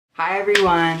Hi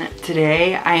everyone,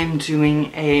 today I am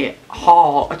doing a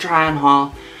haul, a try-on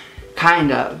haul,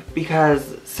 kind of,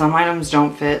 because some items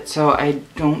don't fit, so I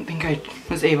don't think I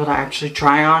was able to actually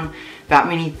try on that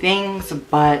many things,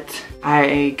 but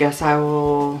I guess I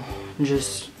will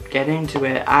just get into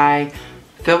it. I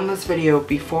filmed this video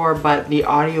before, but the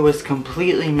audio was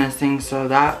completely missing, so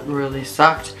that really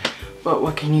sucked, but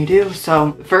what can you do?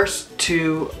 So the first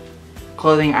two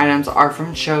clothing items are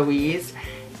from Choies,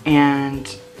 and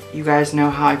you guys know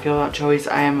how I feel about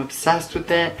Choies. I am obsessed with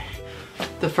it.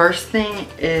 The first thing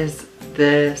is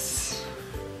this.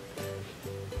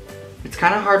 It's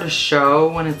kind of hard to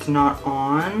show when it's not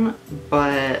on,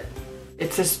 but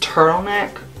it's this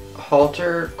turtleneck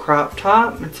halter crop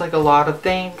top. It's like a lot of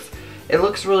things. It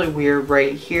looks really weird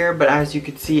right here, but as you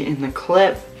can see in the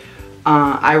clip,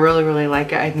 I really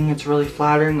like it. I think it's really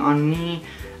flattering on me.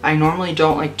 I normally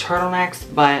don't like turtlenecks,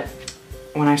 but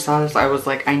when I saw this, I was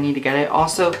like, I need to get it.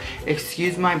 Also,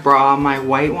 excuse my bra, my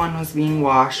white one was being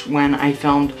washed when I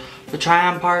filmed the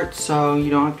try-on part, so you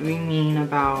don't have to be mean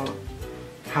about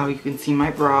how you can see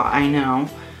my bra, I know.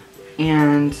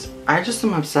 And I just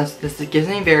am obsessed with this. It gives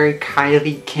me a very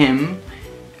Kylie Kim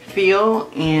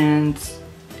feel, and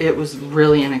it was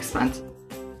really inexpensive.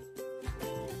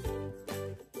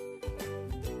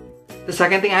 The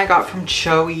second thing I got from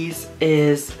Choies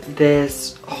is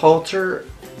this halter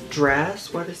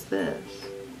dress. What is this?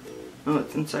 Oh,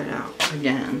 it's inside out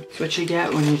again. It's what you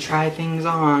get when you try things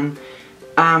on.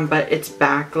 But it's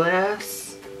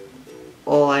backless,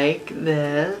 like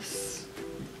this.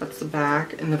 That's the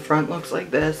back, and the front looks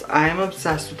like this. I am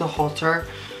obsessed with the halter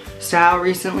style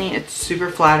recently. It's super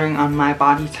flattering on my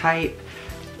body type,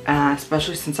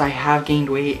 especially since I have gained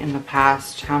weight in the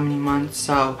past how many months,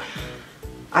 so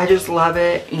I just love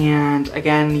it. And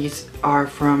again, these are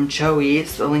from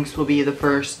Choies. The links will be the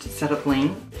first set of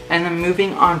links. And then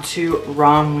moving on to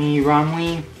Romwe.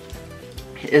 Romwe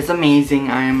is amazing.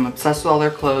 I am obsessed with all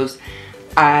their clothes.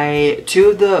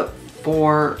 Two of the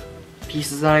 4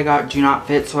 pieces that I got do not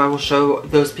fit, so I will show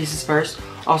those pieces first.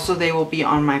 Also, they will be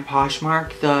on my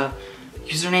Poshmark. The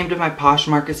username to my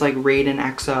Poshmark is like Raiden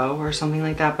XO or something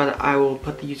like that, but I will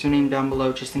put the username down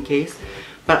below just in case.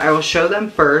 But I will show them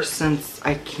first since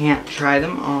I can't try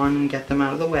them on and get them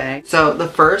out of the way. So the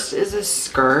first is a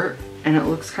skirt, and it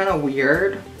looks kind of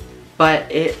weird,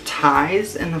 but it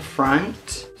ties in the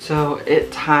front. So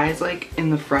it ties like in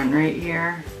the front right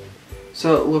here.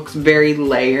 So it looks very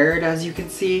layered, as you can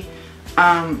see.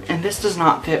 And this does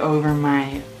not fit over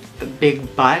my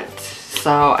big butt,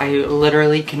 so I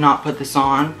literally cannot put this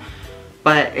on.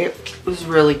 But it was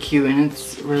really cute, and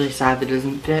it's really sad that it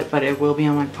doesn't fit, but it will be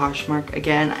on my Poshmark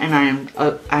again, and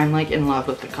I'm like in love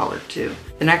with the color too.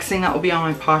 The next thing that will be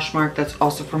on my Poshmark that's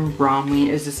also from Romwe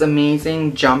is this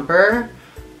amazing jumper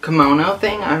kimono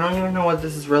thing. I don't even know what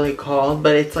this is really called,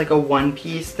 but it's like a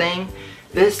one-piece thing.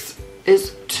 This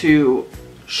is too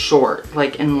short,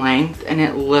 like in length, and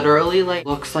it literally like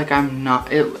looks like I'm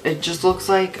not, it just looks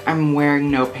like I'm wearing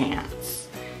no pants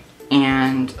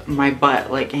and my butt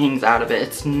like hangs out of it.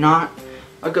 It's not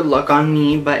a good look on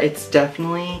me, but it's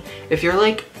definitely, if you're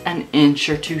like an inch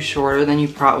or 2 shorter, then you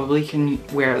probably can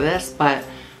wear this, but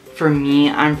for me,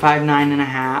 I'm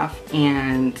 5'9.5"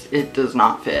 and it does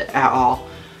not fit at all.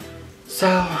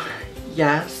 So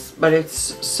yes, but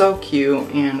it's so cute,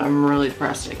 and I'm really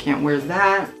depressed I can't wear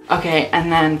that. Okay,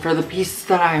 and then for the pieces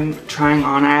that I'm trying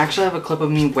on, I actually have a clip of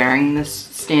me wearing this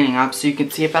standing up so you can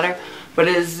see it better. But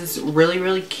it is this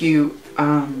really cute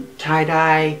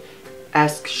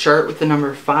tie-dye-esque shirt with the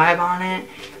number 5 on it.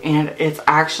 And it's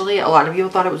actually, a lot of people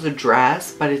thought it was a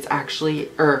dress, but it's actually,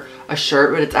 or a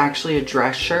shirt, but it's actually a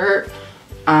dress shirt.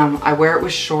 I wear it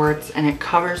with shorts, and it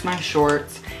covers my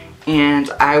shorts.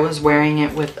 And I was wearing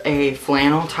it with a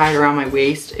flannel tied around my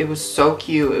waist. It was so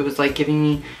cute. It was like giving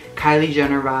me Kylie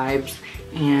Jenner vibes.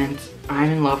 And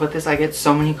I'm in love with this. I get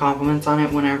so many compliments on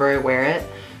it whenever I wear it.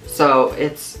 So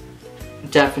it's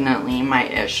definitely my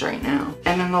ish right now.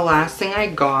 And then the last thing I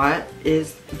got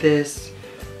is this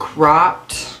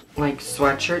cropped like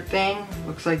sweatshirt thing.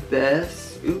 Looks like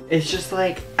this. Ooh. It's just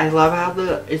like, I love how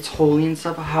it's holey and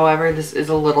stuff. However, this is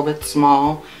a little bit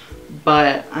small,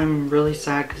 but I'm really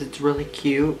sad because it's really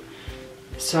cute.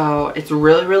 So it's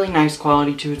really nice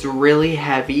quality too. It's really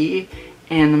heavy,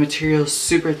 and the material is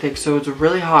super thick, so it's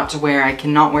really hot to wear. I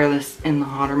cannot wear this in the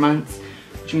hotter months,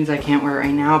 which means I can't wear it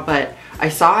right now, but I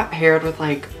saw it paired with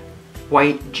like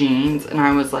white jeans, and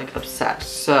I was like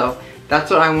obsessed. So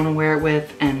that's what I want to wear it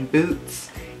with, and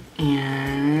boots.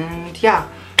 And yeah,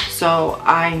 so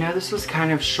I know this was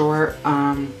kind of short,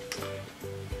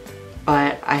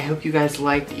 but I hope you guys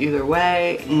liked either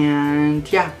way.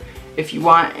 And yeah, If you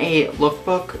want a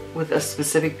lookbook with a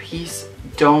specific piece,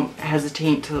 don't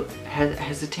hesitate to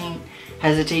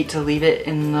leave it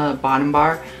in the bottom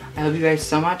bar. I love you guys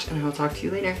so much, and I will talk to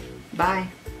you later. Bye.